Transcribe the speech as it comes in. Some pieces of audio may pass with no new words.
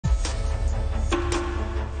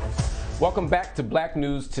Welcome back to Black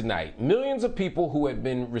News Tonight. Millions of people who had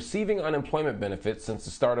been receiving unemployment benefits since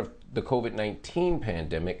the start of the COVID-19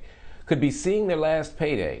 pandemic could be seeing their last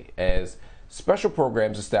payday as special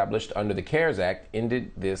programs established under the CARES Act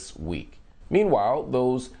ended this week. Meanwhile,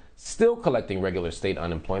 those still collecting regular state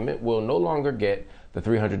unemployment will no longer get the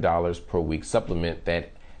 $300 per week supplement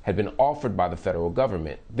that had been offered by the federal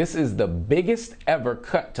government. This is the biggest ever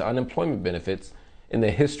cut to unemployment benefits in the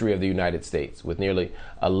history of the United States, with nearly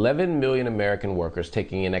 11 million American workers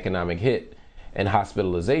taking an economic hit and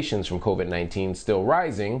hospitalizations from COVID-19 still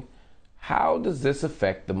rising. How does this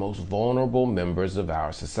affect the most vulnerable members of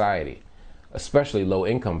our society, especially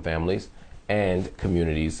low-income families and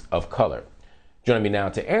communities of color? Joining me now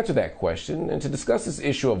to answer that question and to discuss this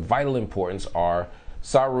issue of vital importance are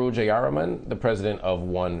Saru Jayaraman, the president of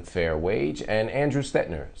One Fair Wage, and Andrew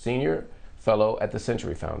Stettner, senior fellow at the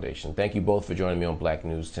Century Foundation. Thank you both for joining me on Black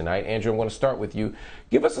News Tonight. Andrew, I'm going to start with you.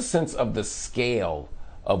 Give us a sense of the scale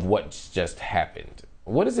of what's just happened.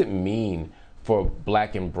 What does it mean for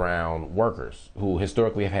Black and brown workers who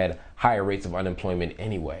historically have had higher rates of unemployment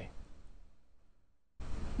anyway?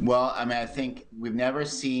 Well, I think we've never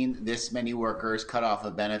seen this many workers cut off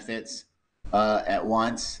of benefits at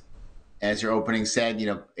once. As your opening said,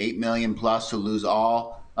 8 million plus who lose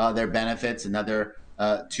all their benefits, another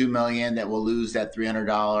 2 million that will lose that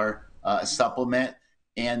 $300 supplement.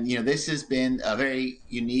 And, this has been a very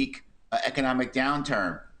unique economic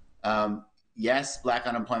downturn. Yes, Black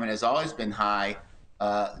unemployment has always been high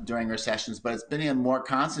during recessions, but it's been even more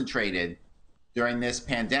concentrated during this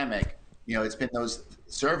pandemic. It's been those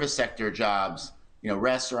service sector jobs,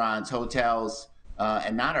 restaurants, hotels,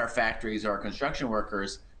 and not our factories or our construction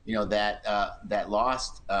workers, that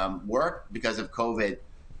lost work because of COVID.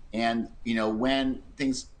 And, when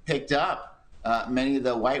things picked up, many of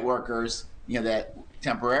the white workers, that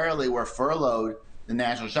temporarily were furloughed the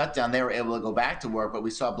national shutdown, they were able to go back to work, but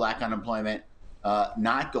we saw Black unemployment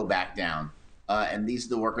not go back down. And these are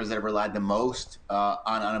the workers that have relied the most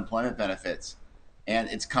on unemployment benefits. And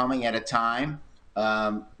it's coming at a time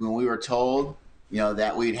when we were told,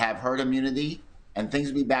 that we'd have herd immunity and things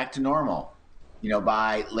would be back to normal,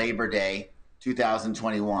 by Labor Day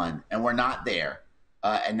 2021. And we're not there.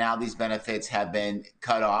 And now these benefits have been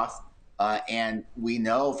cut off. And we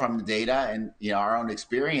know from the data and our own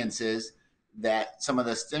experiences that some of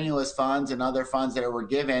the stimulus funds and other funds that were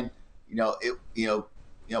given,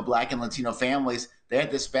 Black and Latino families, they had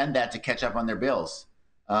to spend that to catch up on their bills.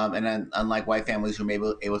 And then, unlike white families who may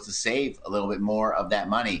be able to save a little bit more of that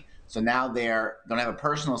money. So now they're going to have a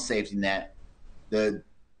personal safety net. The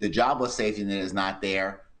jobless safety net is not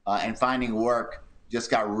there. And finding work just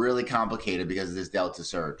got really complicated because of this Delta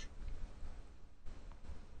surge.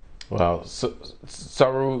 Well, so,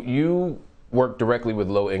 Saru, you work directly with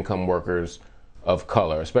low-income workers of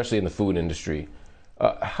color, especially in the food industry.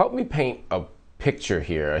 Help me paint a picture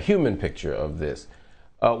here, a human picture of this.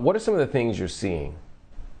 What are some of the things you're seeing?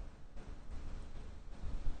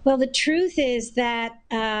 Well, the truth is that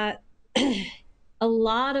a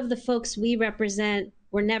lot of the folks we represent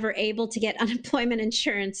were never able to get unemployment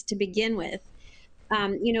insurance to begin with.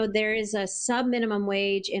 There is a sub-minimum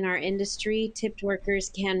wage in our industry. Tipped workers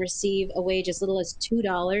can receive a wage as little as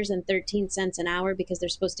 $2.13 an hour because they're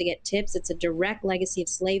supposed to get tips. It's a direct legacy of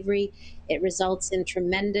slavery. It results in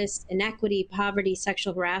tremendous inequity, poverty,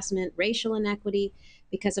 sexual harassment, racial inequity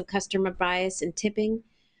because of customer bias and tipping.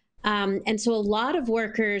 And so a lot of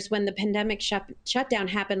workers, when the pandemic shutdown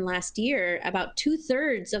happened last year, about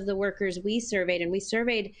 2/3 of the workers we surveyed, and we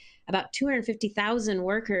surveyed about 250,000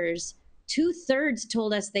 workers, 2/3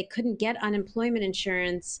 told us they couldn't get unemployment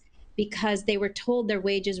insurance because they were told their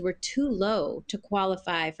wages were too low to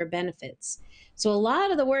qualify for benefits. So a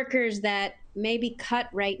lot of the workers that may be cut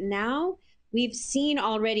right now, we've seen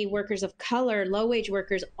already workers of color, low-wage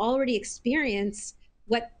workers already experience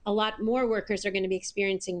what a lot more workers are going to be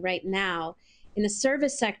experiencing right now. In the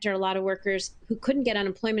service sector, a lot of workers who couldn't get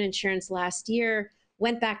unemployment insurance last year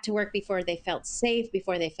went back to work before they felt safe,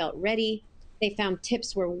 before they felt ready. They found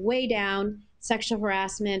tips were way down, sexual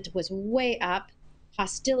harassment was way up,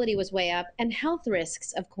 hostility was way up, and health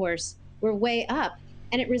risks, of course, were way up.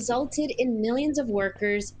 And it resulted in millions of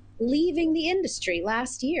workers leaving the industry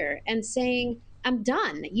last year and saying, I'm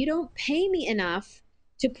done. You don't pay me enough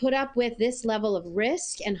to put up with this level of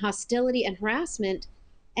risk and hostility and harassment,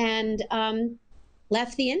 and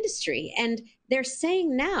left the industry. And they're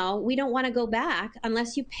saying now, we don't want to go back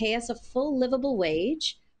unless you pay us a full livable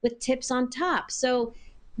wage with tips on top. So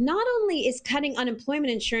not only is cutting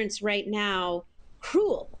unemployment insurance right now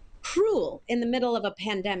cruel in the middle of a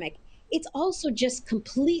pandemic, it's also just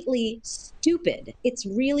completely stupid. It's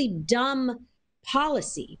really dumb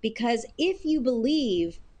policy, because if you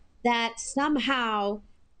believe that somehow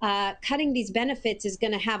cutting these benefits is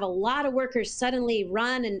going to have a lot of workers suddenly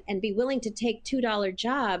run and be willing to take $2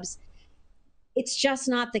 jobs, it's just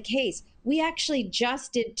not the case. We actually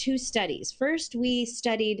just did 2 studies. First, we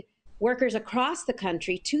studied workers across the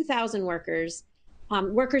country, 2,000 workers,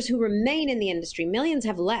 workers who remain in the industry. Millions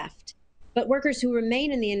have left, but workers who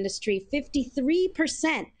remain in the industry,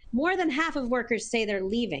 53%, more than half of workers say they're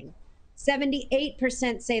leaving.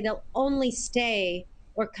 78% say they'll only stay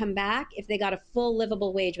or come back if they got a full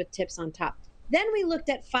livable wage with tips on top. Then we looked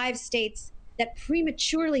at 5 states that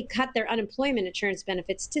prematurely cut their unemployment insurance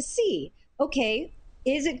benefits to see, okay,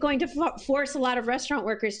 is it going to force a lot of restaurant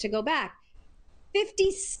workers to go back?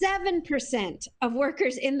 57% of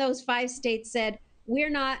workers in those 5 states said, we're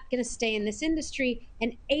not going to stay in this industry.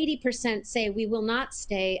 And 80% say we will not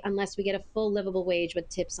stay unless we get a full livable wage with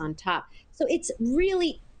tips on top. So it's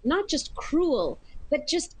really not just cruel, but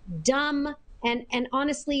just dumb and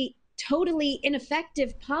honestly totally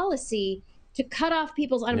ineffective policy to cut off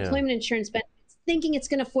people's unemployment insurance benefits, thinking it's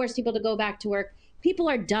going to force people to go back to work. People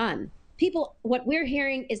are done. What we're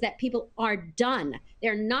hearing is that people are done.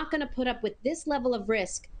 They're not going to put up with this level of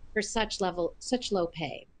risk for such low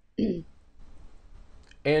pay.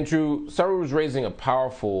 Andrew, Saru is raising a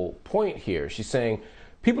powerful point here. She's saying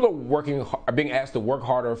people are being asked to work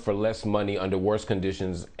harder for less money under worse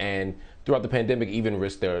conditions, and throughout the pandemic even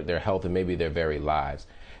risk their health and maybe their very lives.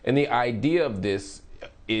 And the idea of this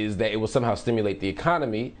is that it will somehow stimulate the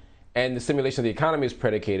economy, and the stimulation of the economy is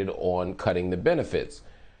predicated on cutting the benefits.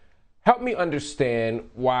 Help me understand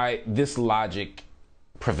why this logic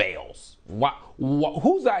prevails.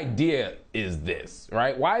 Whose idea is this,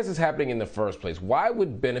 right? Why is this happening in the first place? Why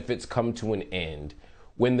would benefits come to an end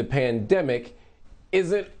when the pandemic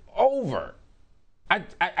isn't over? I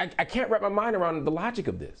can't wrap my mind around the logic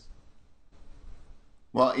of this.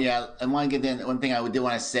 Well, yeah, I want to get in. One thing I do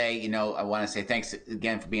want to say, I want to say thanks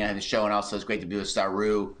again for being on the show, and also it's great to be with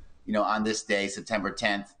Saru, on this day, September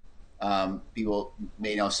 10th. People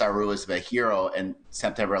may know Saru is a hero in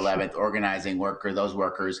September 11th, organizing those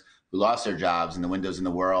workers who lost their jobs in the Windows in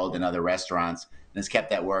the World and other restaurants, and has kept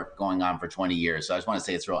that work going on for 20 years. So I just want to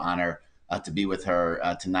say it's a real honor to be with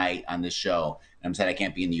her tonight on this show. And I'm sad I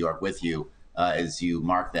can't be in New York with you as you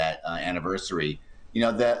mark that anniversary.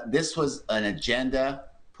 This was an agenda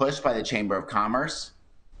pushed by the Chamber of Commerce,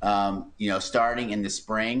 starting in the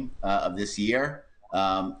spring of this year,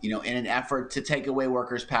 in an effort to take away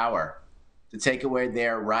workers' power, to take away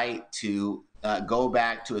their right to go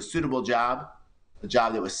back to a suitable job, a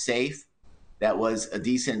job that was safe, that was a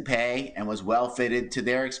decent pay, and was well fitted to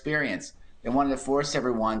their experience. They wanted to force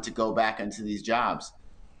everyone to go back into these jobs.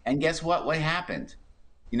 And guess what? What happened?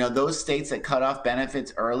 Those states that cut off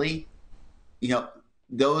benefits early,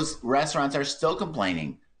 those restaurants are still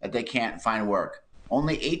complaining that they can't find work.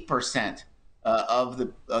 Only 8% of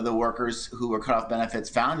the workers who were cut off benefits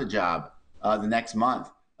found a job the next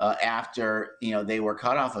month after they were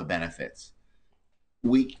cut off of benefits.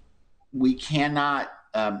 We cannot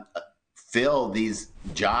fill these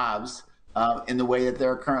jobs in the way that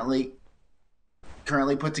they're currently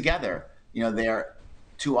put together. They're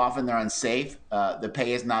too often they're unsafe. The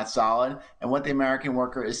pay is not solid, and what the American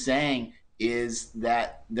worker is saying is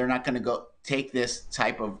that they're not going to go take this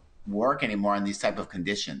type of work anymore in these type of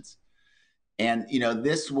conditions. And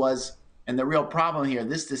and the real problem here,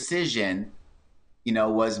 this decision,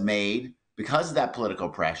 was made because of that political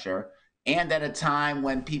pressure, and at a time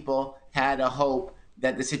when people had a hope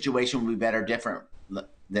that the situation would be better, different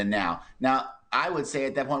than now. Now, I would say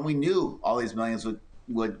at that point, we knew all these millions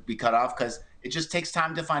would be cut off because it just takes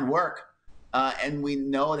time to find work. And we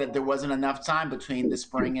know that there wasn't enough time between the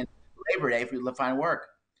spring and Labor Day for people to find work.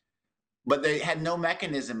 But they had no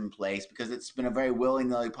mechanism in place, because it's been a very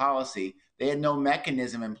willy-nilly policy. They had no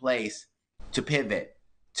mechanism in place to pivot,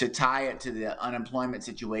 to tie it to the unemployment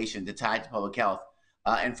situation, to tie it to public health.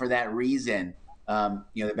 And for that reason,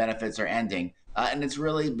 the benefits are ending. And it's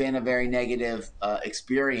really been a very negative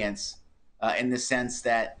experience in the sense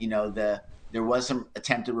that, there was some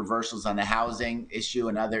attempted reversals on the housing issue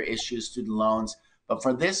and other issues, student loans. But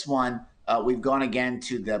for this one, we've gone again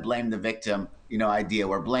to the blame the victim, idea.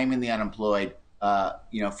 We're blaming the unemployed,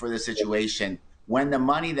 for the situation, when the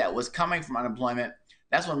money that was coming from unemployment,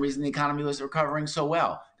 that's one reason the economy was recovering so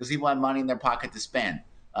well, because people had money in their pocket to spend.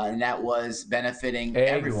 And that was benefiting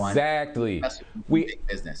everyone. Exactly. Big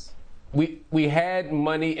business. We had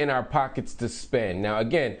money in our pockets to spend. Now,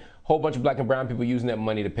 again, whole bunch of black and brown people using that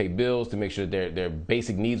money to pay bills, to make sure their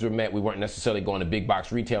basic needs were met. We weren't necessarily going to big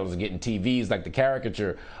box retailers and getting TVs like the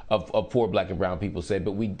caricature of poor black and brown people said,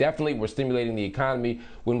 but we definitely were stimulating the economy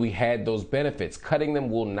when we had those benefits. Cutting them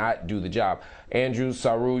will not do the job. Andrew,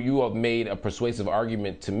 Saru, you have made a persuasive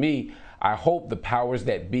argument to me. I hope the powers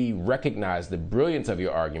that be recognize the brilliance of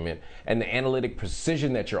your argument and the analytic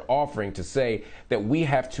precision that you're offering to say that we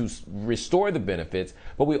have to restore the benefits,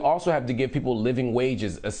 but we also have to give people living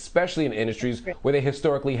wages, especially in industries where they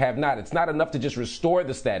historically have not. It's not enough to just restore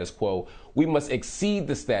the status quo. We must exceed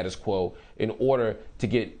the status quo in order to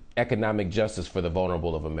get economic justice for the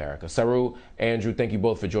vulnerable of America. Saru, Andrew, thank you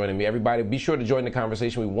both for joining me. Everybody, be sure to join the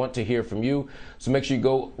conversation. We want to hear from you. So make sure you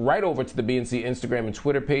go right over to the BNC Instagram and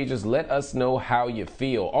Twitter pages. Let us know how you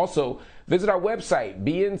feel. Also, visit our website,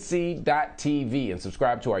 bnc.tv, and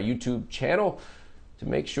subscribe to our YouTube channel to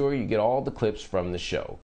make sure you get all the clips from the show.